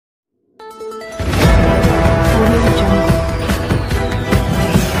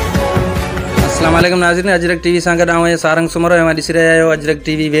अस्सलामुअलैकुम नाज़रीन, अजरक टीवी सां गॾु आऊं सारंग सुमरो ऐं ॾिसी रहिया आहियो अजरक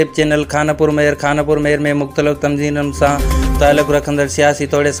TV web channel Khanpur mayor में मुख़्तलिफ़ तंज़ीमुनि सां ताल्लुक़ रखंदड़ सियासी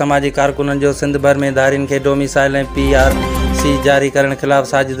तोड़े समाजी कारकुननि जो सिंध भर में धारियुनि खे डोमिसाइल ऐं PRC जारी करण ख़िलाफ़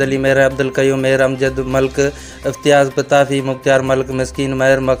साजिद अली मेहर, अब्दुल कयूम मेहर, अमजद मल्क, इफ्तियाज़ पताफ़ी, मुख्तियार मल्क, मिस्कीन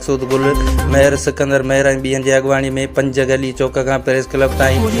मेहर, मक़सूद गुल मेहर, सिकंदर मेहर ऐं ॿियनि जी अॻुवाणी में 5 गली चौक खां प्रेस क्लब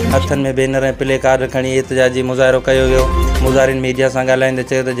ताईं हथनि में बैनर ऐं प्ले कार्ड खणी एहतजाजी मुज़ाहिरो कयो वियो। मुज़ाहिरीन मीडिया सां ॻाल्हाईंदे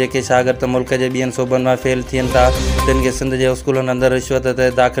चयो त जेके शागिर्द मुल्क जे ॿियनि सूबनि मां फेल थियनि था तिन खे सिंध जे स्कूलनि अंदरि रिश्वत ते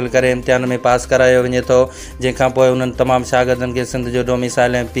दाख़िल करे इम्तिहान में पास करायो वञे थो, जंहिंखां पोइ उन्हनि तमामु शागिर्दनि खे सिंध जो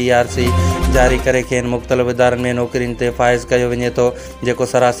डोमिसाइल ऐं PRC जारी करे खेनि मुख़्तलिफ़ इदारनि में नौकरियुनि ते फ़ाइज़ कयो वञे थो, जेको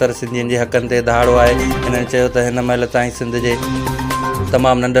सरासर सिंधियुनि जे हक़नि ते दहाड़ो आहे। हिननि चयो त हिन महिल ताईं सिंध जे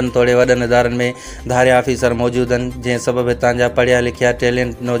तमामु नंढनि तोड़े वॾनि इदारनि में धारिया ऑफिसर मौजूदु आहिनि, जंहिं सबबु हितां जा पढ़िया लिखिया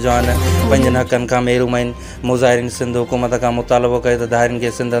टैलेंट नौजवान पंहिंजनि हक़नि खां महरूम आहिनि। मुज़ाहिरीन सिंध हुकूमत खां मुतालबो कयो त धारियुनि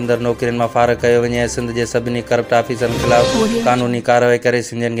खे सिंध अंदरि नौकरियुनि मां फ़ारिग़ कयो वञे ऐं सिंध जे सभिनी करप्ट ऑफिसरनि ख़िलाफ़ क़ानूनी कार्रवाई करे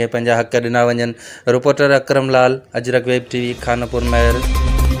सिंधियुनि खे पंहिंजा हक़ ॾिना वञनि। रिपोर्टर अकरम लाल, अजरक वेब टीवी, खानपुर मेयर।